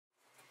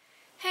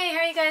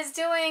guys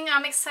doing?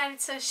 I'm excited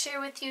to share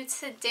with you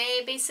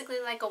today basically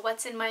like a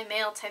what's in my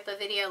mail type of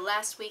video.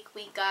 Last week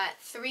we got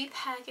 3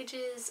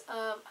 packages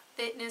of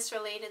fitness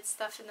related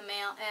stuff in the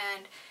mail,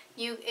 and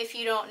if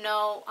you don't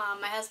know,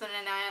 my husband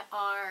and I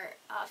are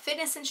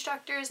fitness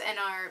instructors, and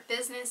our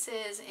business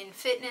is in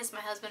fitness. My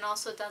husband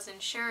also does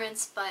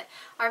insurance, but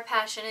our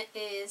passion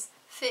is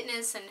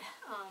fitness and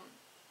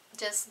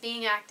just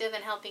being active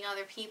and helping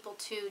other people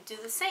to do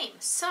the same.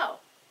 So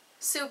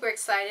super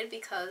excited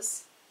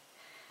because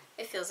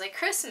it feels like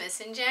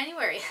Christmas in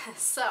January.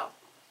 So,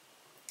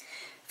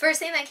 first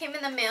thing that came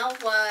in the mail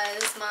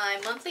was my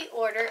monthly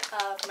order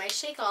of my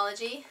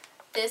Shakeology.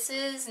 This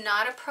is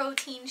not a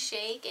protein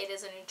shake. It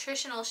is a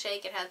nutritional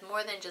shake. It has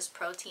more than just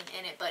protein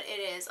in it, but it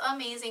is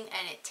amazing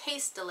and it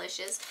tastes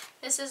delicious.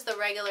 This is the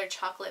regular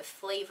chocolate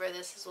flavor.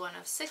 This is one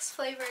of 6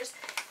 flavors,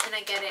 and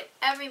I get it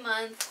every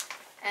month,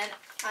 and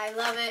I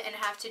love it and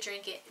have to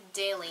drink it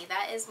daily.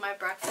 That is my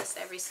breakfast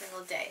every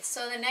single day.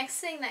 So the next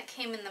thing that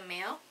came in the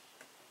mail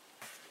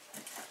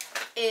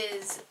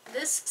is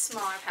this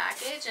smaller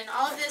package, and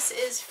all of this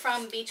is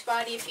from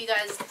Beachbody. If you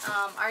guys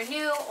are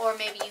new, or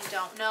maybe you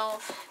don't know,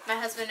 my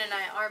husband and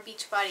I are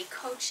Beachbody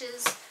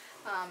coaches,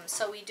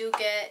 so we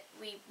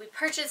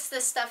purchase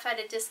this stuff at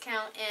a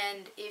discount,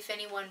 and if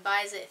anyone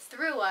buys it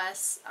through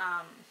us,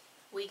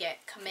 we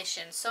get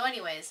commission. So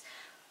anyways,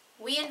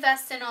 we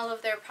invest in all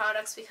of their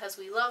products because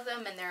we love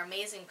them and they're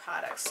amazing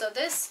products. So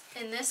this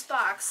in this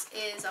box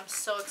is, I'm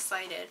so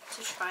excited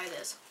to try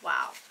this.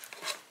 Wow.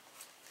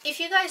 If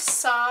you guys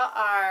saw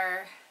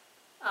our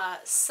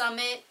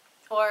summit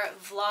or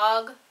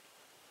vlog,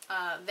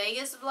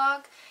 Vegas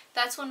vlog,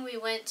 that's when we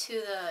went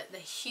to the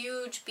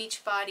huge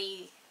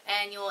Beachbody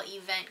annual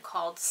event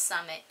called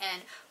Summit,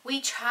 and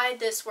we tried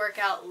this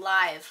workout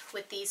live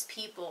with these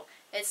people.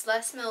 It's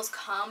Les Mills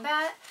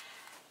Combat,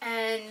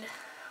 and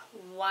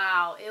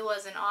wow, it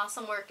was an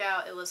awesome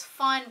workout. It was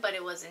fun, but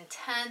it was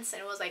intense,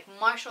 and it was like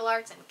martial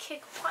arts and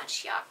kick,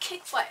 punch, yeah,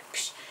 kick, what,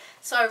 psh.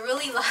 So I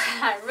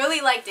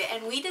really liked it,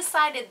 and we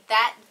decided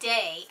that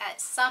day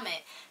at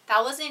Summit,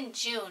 that was in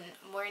June,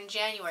 we're in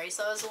January,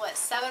 so it was what,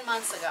 7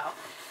 months ago,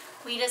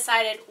 we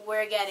decided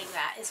we're getting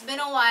that. It's been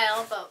a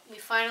while, but we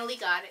finally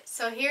got it.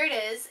 So here it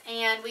is,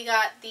 and we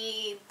got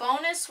the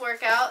bonus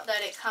workout that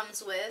it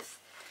comes with,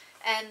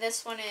 and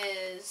this one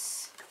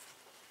is,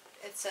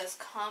 it says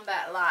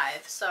Combat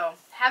Live. So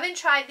haven't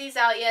tried these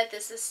out yet.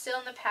 This is still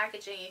in the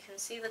packaging. You can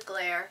see the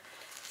glare.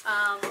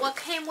 What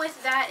came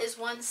with that is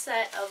 1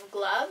 set of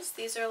gloves.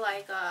 These are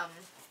like,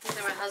 these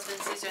are my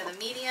husband's, these are the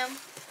medium.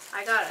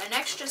 I got an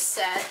extra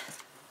set.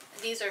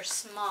 These are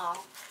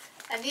small.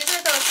 And these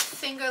are those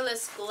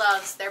fingerless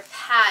gloves. They're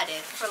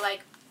padded for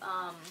like,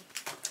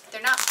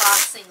 they're not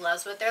boxing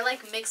gloves, but they're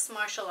like mixed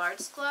martial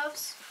arts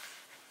gloves.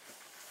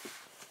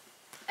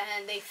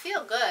 And they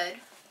feel good,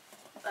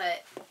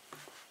 but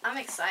I'm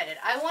excited.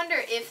 I wonder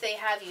if they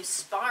have you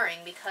sparring,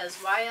 because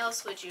why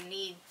else would you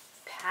need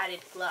padded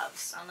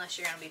gloves unless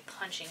you're going to be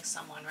punching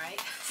someone, right?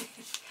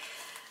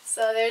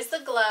 So there's the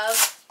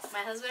glove. My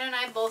husband and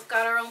I both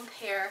got our own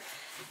pair,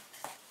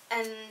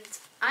 and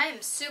I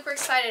am super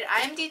excited.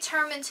 I am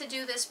determined to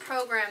do this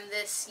program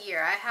this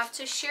year. I have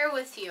to share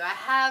with you, I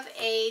have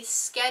a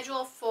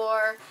schedule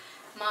for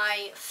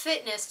my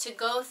fitness to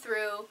go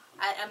through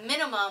at a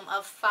minimum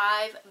of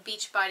 5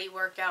 Beachbody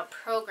workout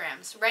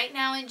programs. Right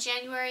now in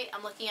January,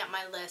 I'm looking at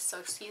my list, so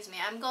excuse me.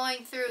 I'm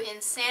going through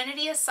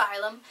Insanity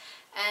Asylum,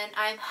 and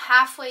I'm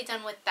halfway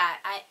done with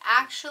that. I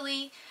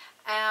actually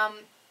am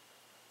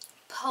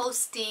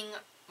posting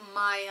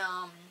my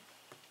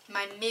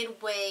my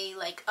midway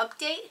like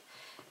update,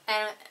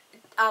 and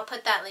I'll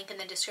put that link in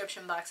the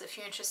description box if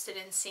you're interested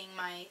in seeing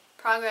my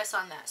progress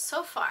on that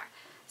so far.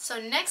 So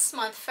next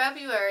month,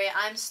 February,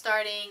 I'm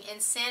starting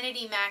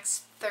Insanity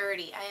Max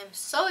 30. I am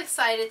so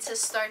excited to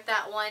start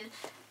that one.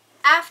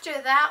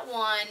 After that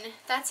one,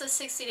 that's a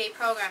 60-day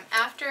program.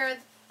 After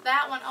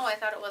that one, oh, I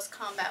thought it was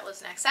Combat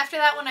was next. After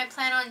that one, I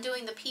plan on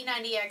doing the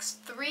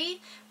P90X3,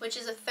 which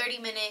is a 30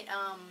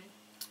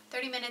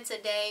 minutes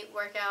a day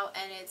workout,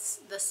 and it's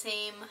the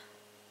same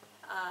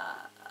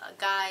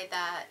guy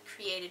that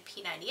created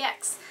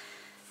P90X.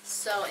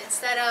 So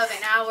instead of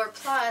an hour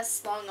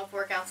plus long of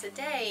workouts a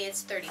day,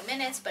 it's 30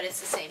 minutes, but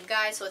it's the same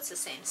guy, so it's the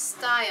same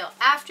style.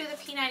 After the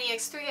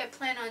P90X3, I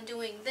plan on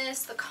doing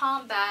this, the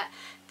Combat.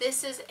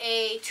 This is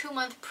a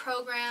 2-month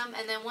program,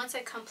 and then once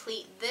I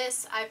complete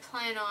this, I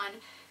plan on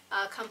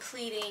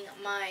completing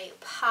my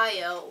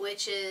PIO,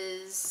 which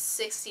is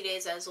 60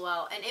 days as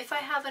well. And if I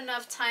have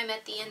enough time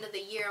at the end of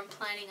the year, I'm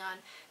planning on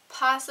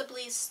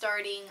possibly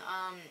starting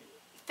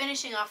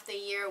finishing off the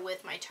year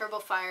with my Turbo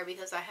Fire,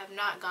 because I have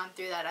not gone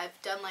through that.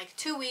 I've done like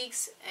 2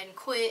 weeks and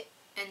quit,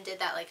 and did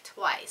that like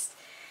twice.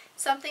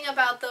 Something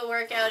about the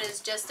workout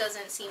just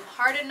doesn't seem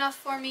hard enough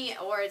for me,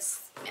 or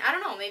it's, I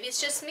don't know, maybe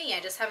it's just me. I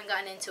just haven't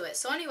gotten into it.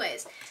 So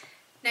anyways,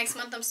 next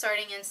month I'm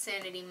starting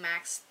Insanity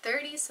Max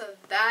 30, so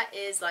that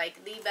is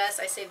like the best.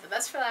 I saved the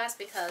best for last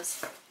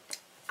because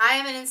I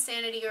am an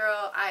Insanity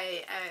girl.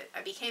 I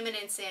became an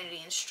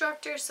Insanity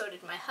instructor. So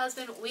did my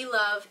husband. We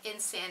love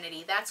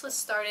Insanity. That's what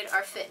started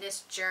our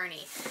fitness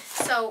journey.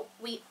 So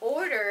we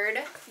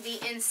ordered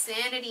the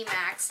Insanity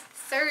Max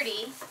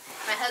 30.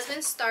 My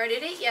husband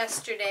started it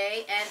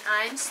yesterday, and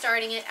I'm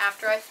starting it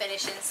after I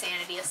finish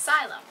Insanity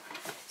Asylum.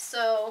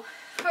 So,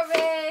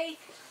 hooray!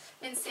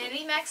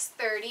 Insanity Max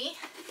 30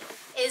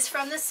 is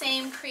from the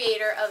same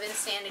creator of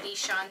Insanity,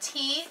 Shaun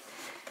T.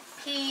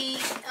 He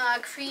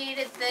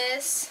created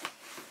this,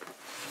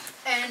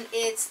 and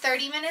it's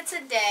 30 minutes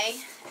a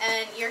day,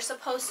 and you're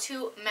supposed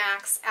to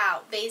max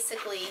out.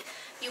 Basically,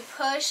 you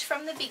push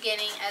from the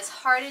beginning as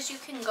hard as you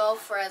can go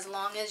for as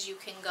long as you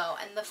can go.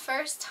 And the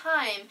first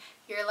time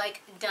you're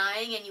like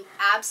dying and you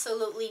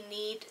absolutely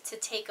need to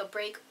take a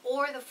break,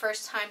 or the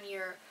first time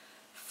your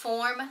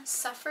form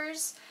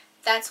suffers,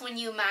 that's when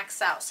you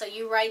max out. So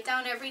you write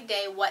down every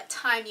day what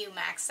time you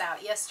max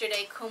out.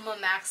 Yesterday, Kuma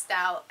maxed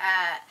out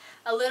at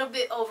a little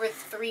bit over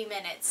 3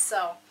 minutes.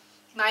 So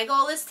my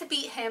goal is to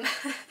beat him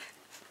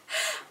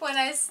when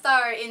I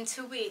start in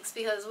 2 weeks,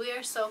 because we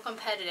are so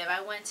competitive.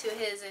 I went to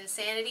his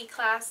Insanity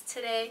class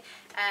today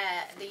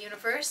at the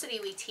university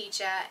we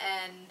teach at,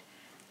 and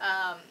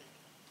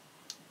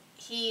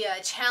he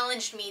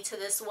challenged me to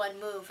this one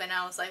move, and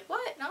I was like,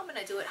 what? No, I'm going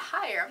to do it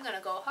higher. I'm going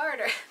to go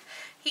harder.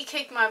 He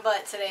kicked my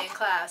butt today in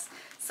class.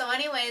 So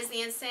anyways,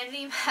 the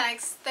Insanity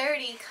Max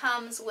 30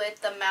 comes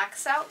with the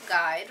Max Out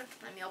Guide.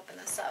 Let me open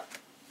this up.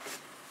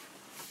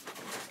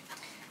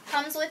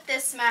 Comes with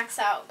this Max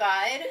Out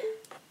Guide.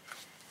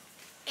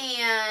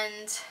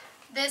 And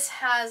this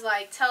has,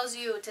 like, tells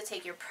you to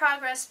take your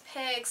progress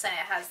pics, and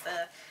it has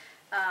the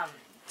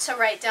to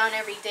write down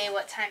every day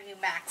what time you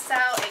max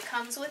out. It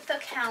comes with the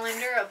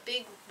calendar, a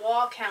big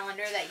wall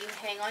calendar that you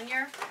hang on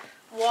your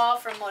wall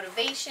for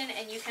motivation,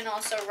 and you can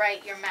also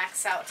write your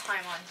max out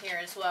time on here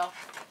as well.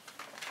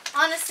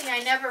 Honestly, I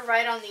never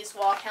write on these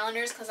wall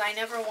calendars because I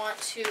never want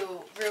to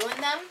ruin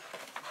them.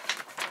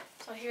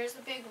 So here's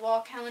the big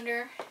wall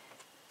calendar.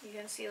 You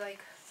can see,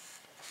 like,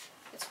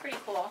 it's pretty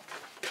cool.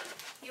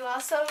 You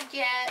also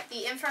get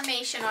the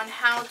information on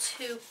how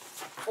to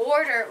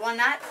order, well,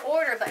 not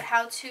order, but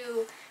how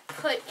to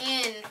put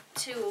in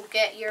to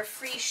get your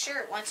free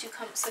shirt. Once you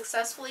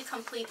successfully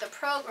complete the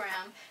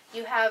program,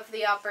 you have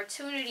the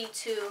opportunity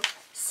to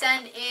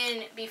send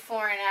in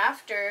before and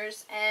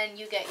afters, and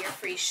you get your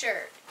free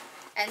shirt.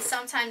 And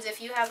sometimes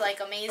if you have, like,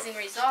 amazing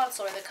results,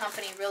 or the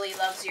company really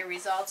loves your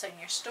results and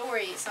your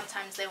story,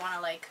 sometimes they want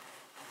to, like,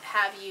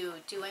 have you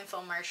do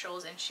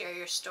infomercials and share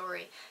your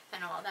story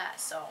and all that.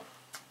 So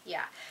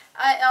yeah,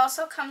 it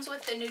also comes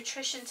with the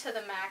Nutrition to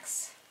the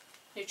Max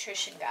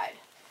nutrition guide.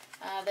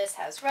 This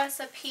has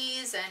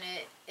recipes, and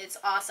it's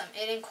awesome.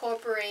 It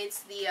incorporates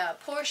the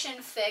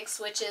portion fix,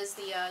 which is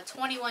the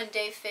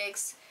 21-day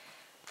fix,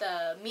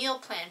 the meal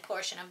plan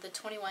portion of the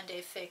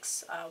 21-day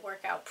fix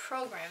workout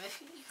program.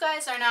 If you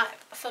guys are not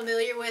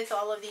familiar with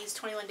all of these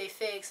 21-day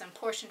fix and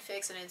portion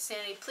fix and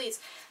Insanity,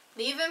 please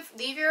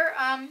leave your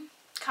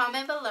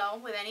comment below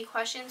with any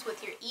questions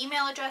with your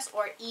email address,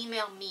 or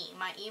email me.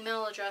 My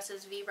email address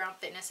is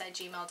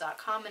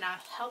vbrownfitness@gmail.com, and I'll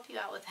help you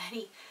out with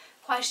any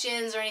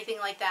questions or anything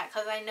like that,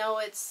 because I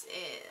know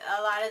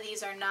a lot of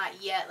these are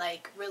not yet,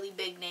 like, really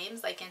big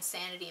names like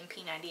Insanity and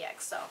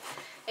P90X. So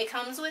it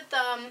comes with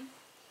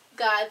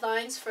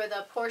guidelines for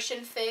the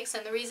portion fix,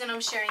 and the reason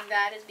I'm sharing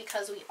that is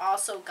because we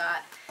also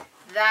got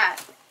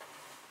that,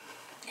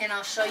 and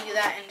I'll show you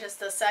that in just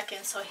a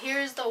second. So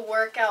here's the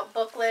workout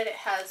booklet. It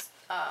has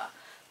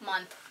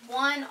month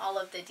 1, all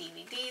of the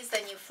DVDs.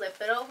 Then you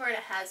flip it over, and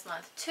it has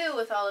month 2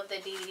 with all of the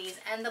DVDs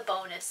and the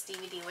bonus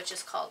DVD, which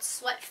is called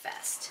Sweat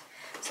Fest.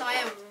 So I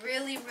am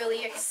really,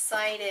 really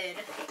excited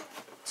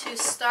to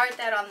start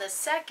that on the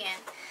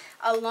 2nd,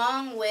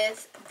 along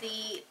with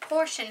the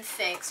portion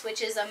fix,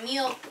 which is a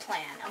meal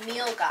plan, a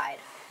meal guide.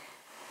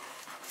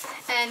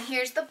 And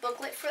here's the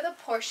booklet for the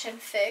portion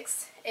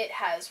fix. It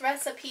has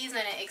recipes,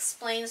 and it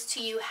explains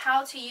to you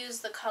how to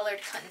use the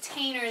colored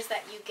containers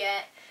that you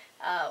get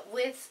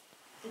with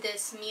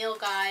this meal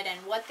guide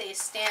and what they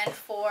stand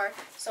for.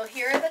 So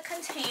here are the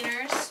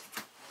containers.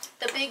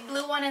 The big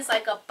blue one is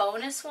like a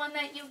bonus one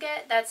that you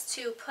get. That's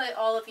to put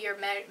all of your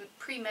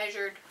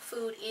pre-measured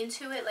food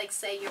into it. Like,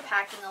 say you're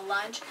packing a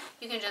lunch,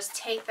 you can just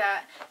take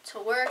that to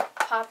work,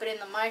 pop it in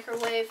the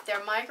microwave.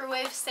 They're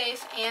microwave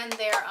safe, and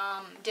they're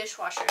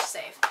dishwasher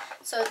safe.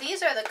 So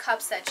these are the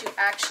cups that you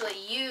actually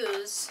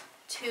use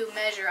to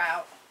measure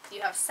out.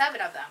 You have 7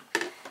 of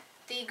them.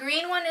 The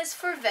green one is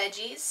for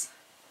veggies.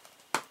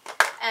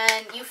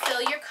 And you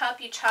fill your cup,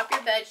 you chop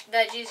your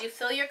veggies, you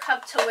fill your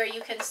cup to where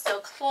you can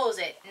still close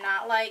it,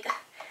 not like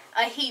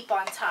a heap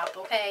on top,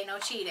 okay? No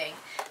cheating.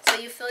 So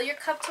you fill your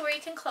cup to where you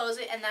can close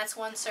it, and that's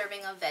 1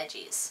 serving of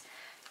veggies.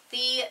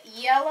 The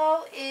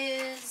yellow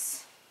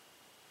is,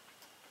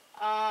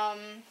 let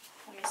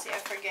me see, I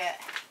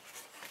forget.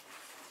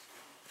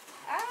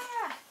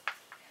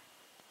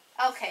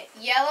 Okay,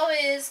 yellow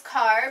is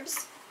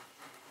carbs,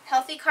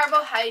 healthy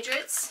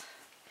carbohydrates.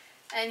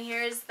 And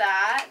here's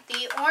that.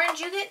 The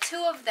orange, you get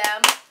 2 of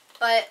them,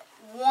 but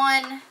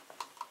 1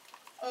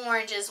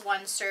 orange is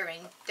 1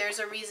 serving. There's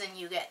a reason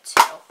you get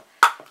 2.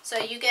 So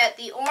you get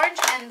the orange,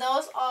 and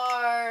those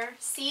are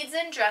seeds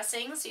and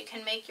dressings. You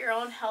can make your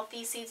own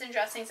healthy seeds and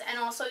dressings, and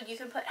also you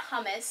can put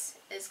hummus,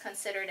 is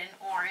considered an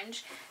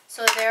orange.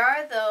 So there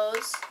are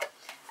those.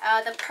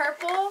 The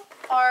purple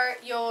are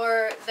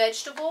your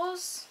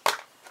vegetables.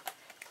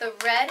 The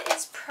red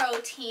is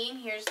protein.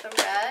 Here's the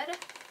red.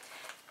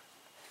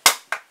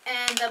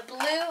 And the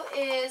blue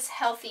is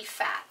healthy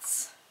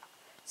fats.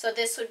 So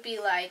this would be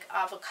like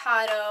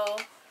avocado,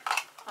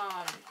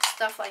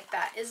 stuff like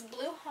that. Is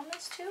blue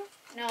hummus too?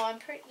 No,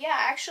 yeah,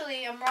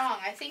 actually I'm wrong.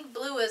 I think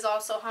blue is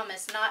also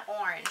hummus, not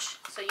orange.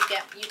 So you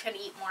can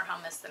eat more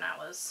hummus than I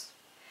was.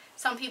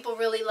 Some people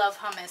really love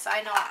hummus.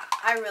 I know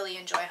I really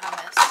enjoy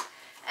hummus.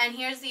 And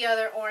here's the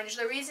other orange.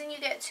 The reason you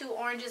get 2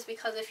 oranges is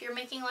because if you're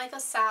making like a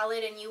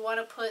salad and you want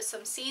to put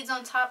some seeds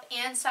on top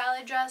and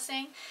salad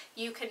dressing,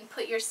 you can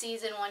put your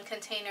seeds in one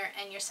container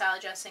and your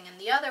salad dressing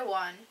in the other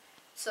one,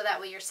 so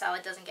that way your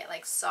salad doesn't get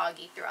like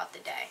soggy throughout the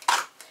day.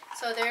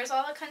 So there's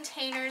all the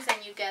containers,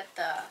 and you get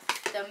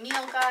the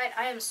meal guide.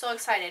 I am so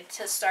excited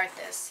to start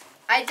this.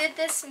 I did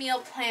this meal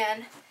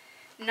plan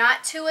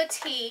not to a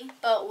T,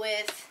 but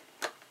with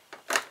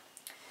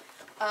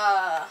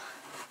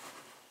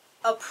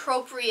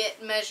appropriate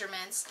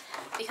measurements,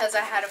 because I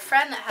had a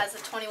friend that has a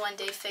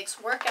 21-day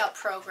fix workout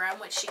program,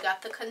 which she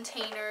got the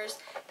containers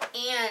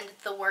and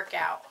the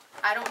workout.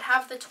 I don't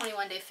have the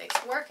 21-day fix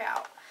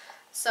workout.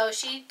 So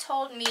she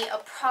told me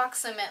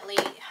approximately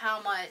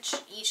how much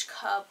each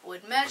cup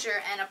would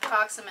measure and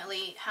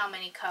approximately how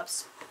many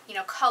cups,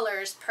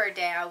 colors per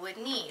day I would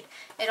need.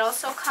 It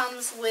also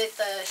comes with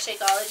a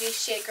Shakeology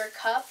shaker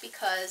cup,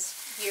 because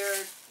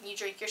you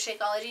drink your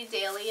Shakeology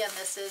daily, and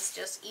this is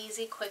just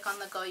easy, quick on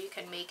the go. You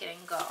can make it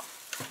and go.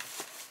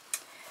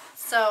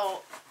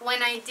 So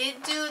when I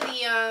did do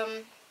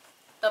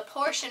the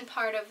portion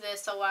part of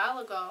this a while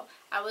ago,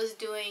 I was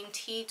doing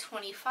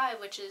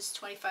T25, which is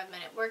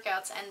 25-minute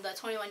workouts, and the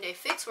 21-day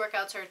fix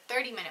workouts are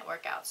 30-minute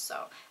workouts.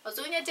 So I was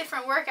doing a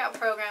different workout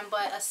program,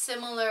 but a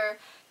similar,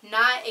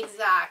 not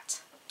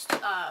exact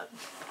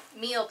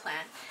meal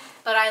plan.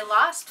 But I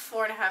lost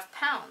 4.5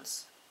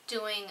 pounds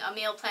doing a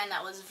meal plan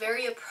that was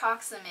very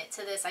approximate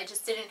to this. I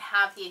just didn't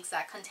have the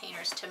exact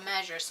containers to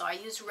measure, so I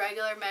used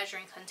regular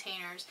measuring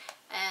containers,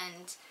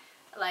 and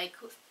like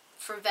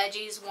for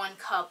veggies, 1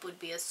 cup would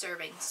be a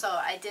serving. So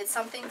I did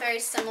something very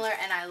similar,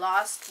 and I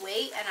lost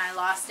weight, and I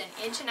lost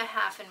 1.5 inches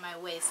in my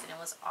waist, and it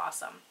was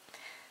awesome.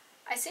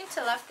 I seem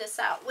to have left this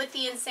out. With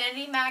the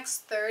Insanity Max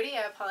 30,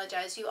 I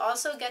apologize, you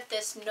also get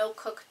this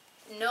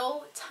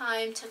no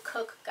time to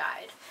cook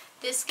guide.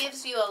 This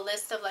gives you a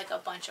list of like a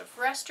bunch of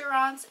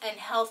restaurants and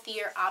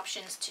healthier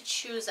options to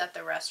choose at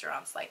the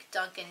restaurants, like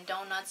Dunkin'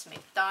 Donuts,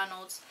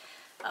 McDonald's,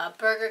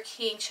 Burger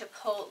King,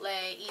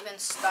 Chipotle, even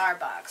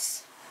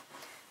Starbucks.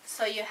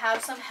 So you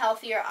have some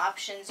healthier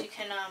options. You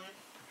can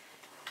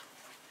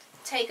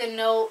take a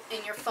note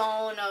in your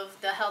phone of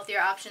the healthier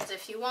options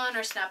if you want,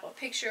 or snap a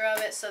picture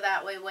of it, so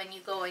that way when you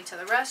go into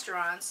the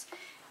restaurants,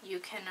 you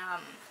can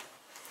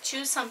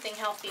choose something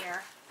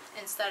healthier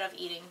instead of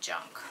eating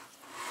junk.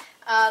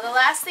 The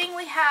last thing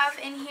we have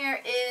in here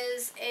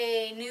is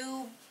a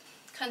new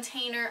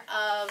container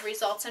of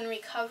results in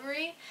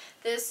recovery.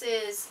 This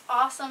is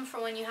awesome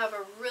for when you have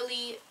a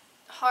really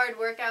hard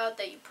workout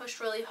that you pushed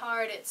really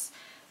hard.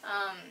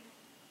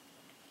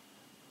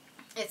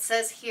 It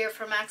says here,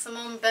 for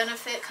maximum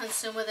benefit,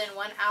 consume within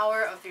 1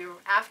 hour of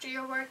after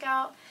your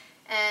workout,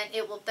 and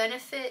it will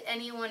benefit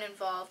anyone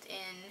involved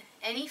in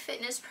any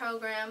fitness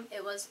program.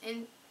 It was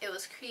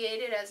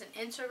created as an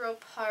integral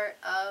part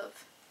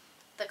of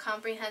the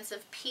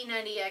comprehensive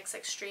P90X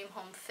Extreme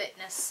Home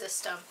Fitness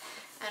System.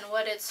 And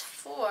what it's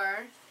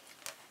for,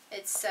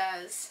 it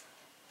says,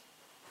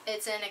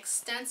 it's an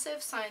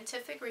extensive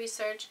scientific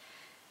research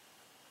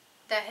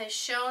that has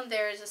shown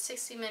there is a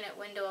 60-minute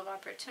window of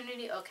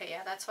opportunity. Okay,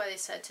 yeah, that's why they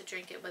said to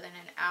drink it within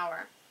an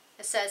hour.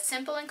 It says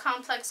simple and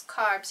complex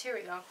carbs, here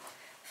we go,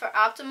 for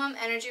optimum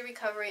energy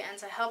recovery and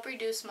to help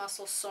reduce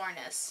muscle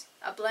soreness.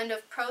 A blend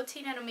of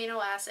protein and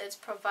amino acids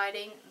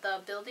providing the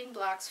building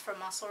blocks for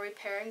muscle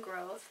repair and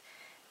growth.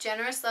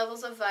 Generous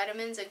levels of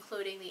vitamins,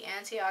 including the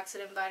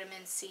antioxidant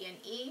vitamins C and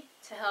E,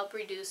 to help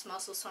reduce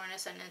muscle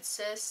soreness and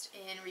assist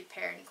in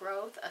repair and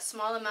growth. A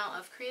small amount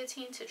of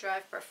creatine to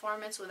drive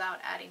performance without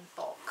adding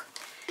bulk.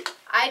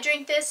 I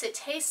drink this. It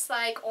tastes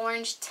like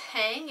orange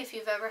Tang. If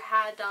you've ever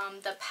had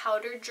the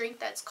powdered drink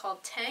that's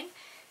called Tang,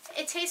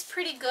 it tastes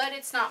pretty good.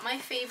 It's not my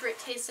favorite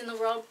taste in the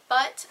world,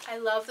 but I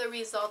love the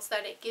results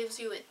that it gives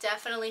you. It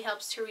definitely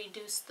helps to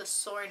reduce the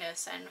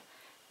soreness, and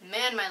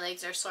man, my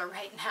legs are sore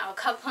right now. A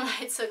couple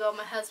nights ago,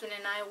 my husband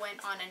and I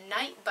went on a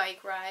night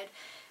bike ride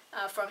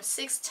from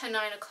 6 to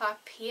 9 o'clock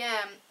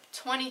p.m.,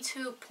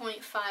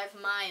 22.5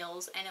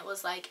 miles, and it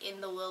was like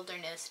in the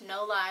wilderness.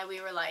 No lie,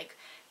 we were like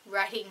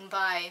riding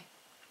by,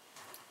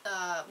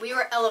 we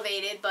were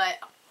elevated, but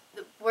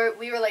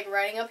we were like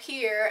riding up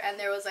here, and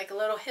there was like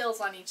little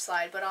hills on each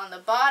side, but on the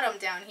bottom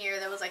down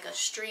here, there was like a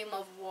stream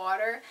of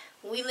water.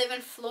 We live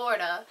in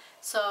Florida,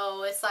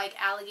 so it's like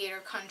alligator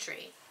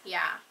country.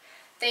 Yeah.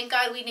 Thank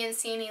God we didn't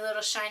see any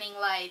little shining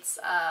lights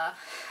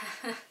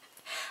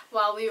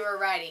while we were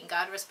riding.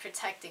 God was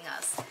protecting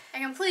us. I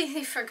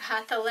completely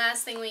forgot the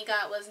last thing we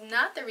got was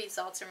not the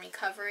results in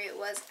recovery. It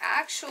was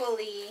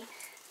actually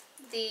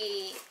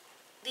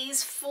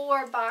these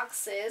 4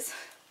 boxes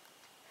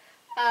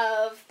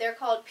of, they're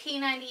called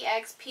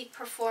P90X Peak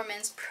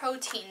Performance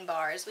Protein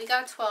Bars. We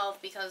got 12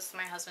 because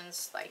my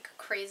husband's like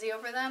crazy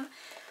over them.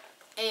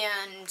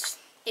 And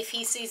if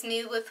he sees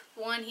me with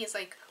one, he's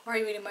like, why are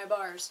you eating my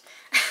bars?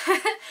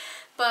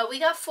 But we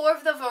got 4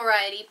 of the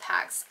variety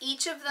packs.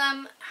 Each of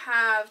them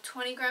have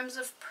 20 grams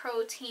of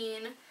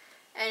protein.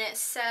 And it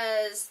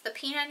says, the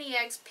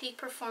P90X Peak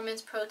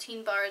Performance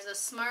Protein Bar is a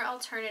smart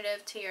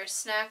alternative to your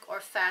snack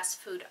or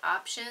fast food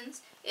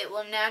options. It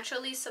will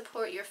naturally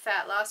support your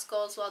fat loss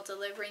goals while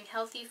delivering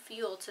healthy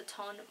fuel to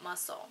tone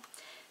muscle.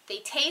 They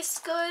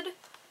taste good.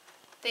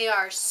 They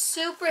are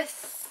super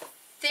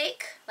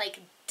thick,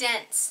 like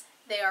dense.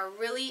 They are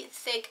really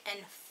thick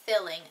and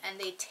filling, and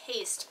they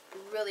taste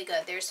really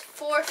good. There's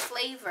 4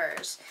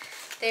 flavors.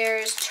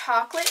 There's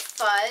chocolate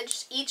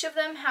fudge. Each of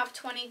them have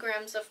 20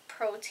 grams of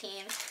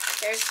protein.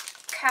 There's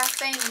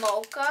cafe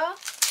mocha,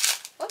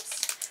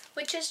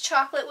 which is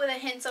chocolate with a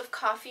hint of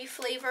coffee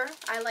flavor.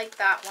 I like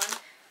that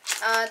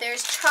one.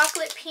 There's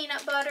chocolate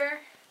peanut butter.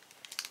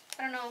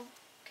 I don't know.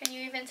 Can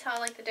you even tell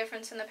like the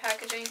difference in the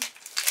packaging?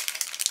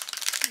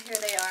 Here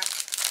they are.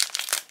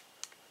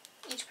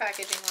 Each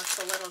packaging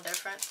looks a little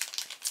different.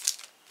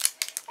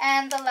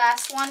 And the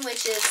last one,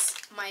 which is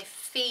my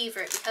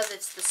favorite because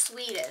it's the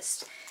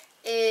sweetest,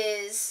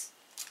 is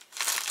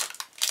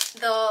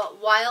the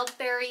wild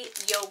berry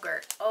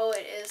yogurt. Oh,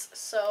 it is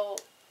so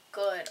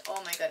good.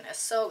 Oh my goodness,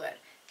 so good.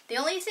 The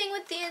only thing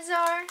with these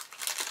are,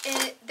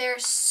 they're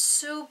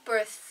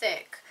super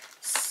thick.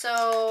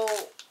 So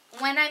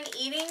when I'm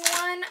eating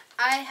one,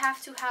 I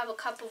have to have a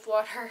cup of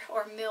water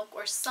or milk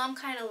or some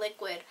kind of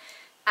liquid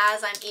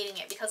as I'm eating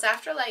it. Because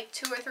after like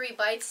 2 or 3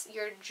 bites,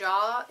 your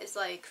jaw is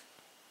like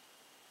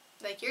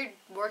you're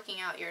working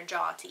out your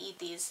jaw to eat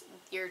these.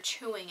 You're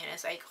chewing and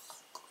it's like,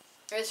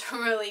 it's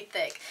really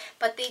thick.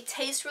 But they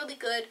taste really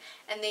good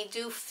and they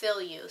do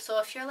fill you. So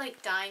if you're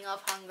like dying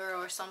of hunger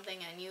or something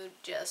and you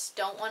just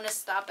don't want to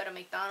stop at a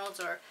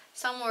McDonald's or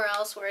somewhere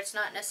else where it's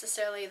not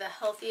necessarily the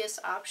healthiest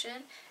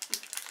option,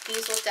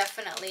 these will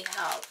definitely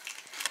help.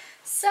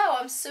 So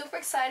I'm super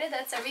excited.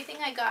 That's everything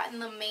I got in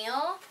the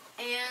mail.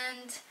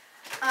 And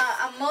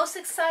I'm most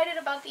excited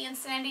about the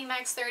Insanity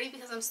Max 30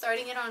 because I'm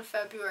starting it on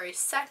February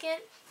 2nd.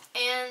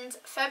 And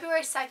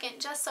February 2nd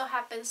just so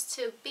happens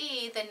to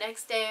be the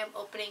next day I'm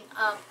opening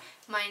up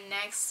my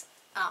next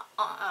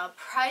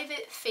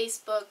private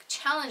Facebook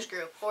challenge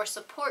group or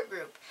support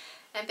group.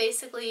 And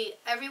basically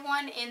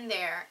everyone in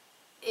there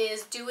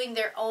is doing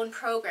their own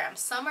program.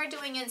 Some are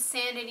doing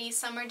Insanity,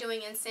 some are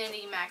doing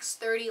Insanity Max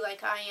 30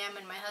 like I am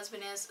and my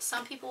husband is.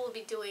 Some people will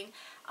be doing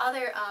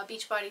other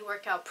Beachbody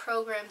workout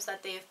programs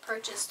that they've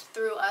purchased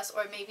through us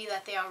or maybe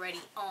that they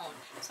already own.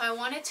 So I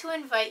wanted to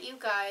invite you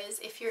guys,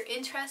 if you're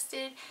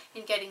interested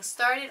in getting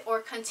started or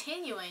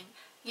continuing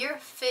your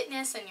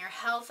fitness and your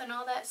health and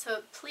all that, so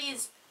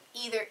please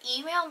either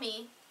email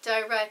me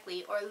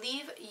directly or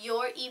leave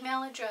your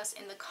email address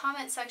in the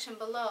comment section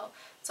below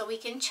so we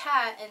can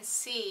chat and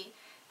see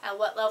at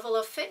what level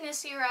of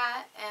fitness you're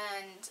at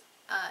and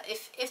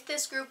if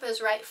this group is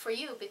right for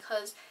you,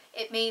 because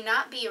it may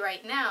not be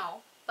right now,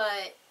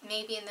 but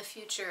maybe in the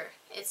future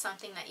it's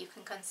something that you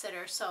can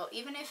consider. So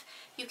even if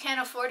you can't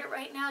afford it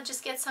right now,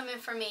 just get some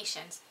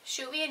information.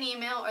 Shoot me an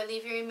email or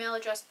leave your email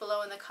address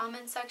below in the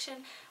comment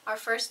section. Our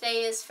first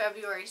day is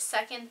February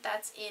 2nd.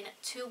 That's in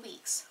 2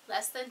 weeks,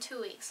 less than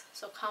 2 weeks.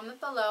 So comment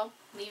below,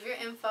 leave your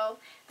info,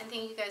 and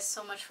thank you guys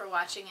so much for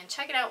watching. And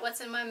check it out,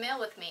 what's in my mail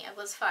with me. It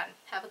was fun.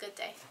 Have a good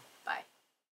day.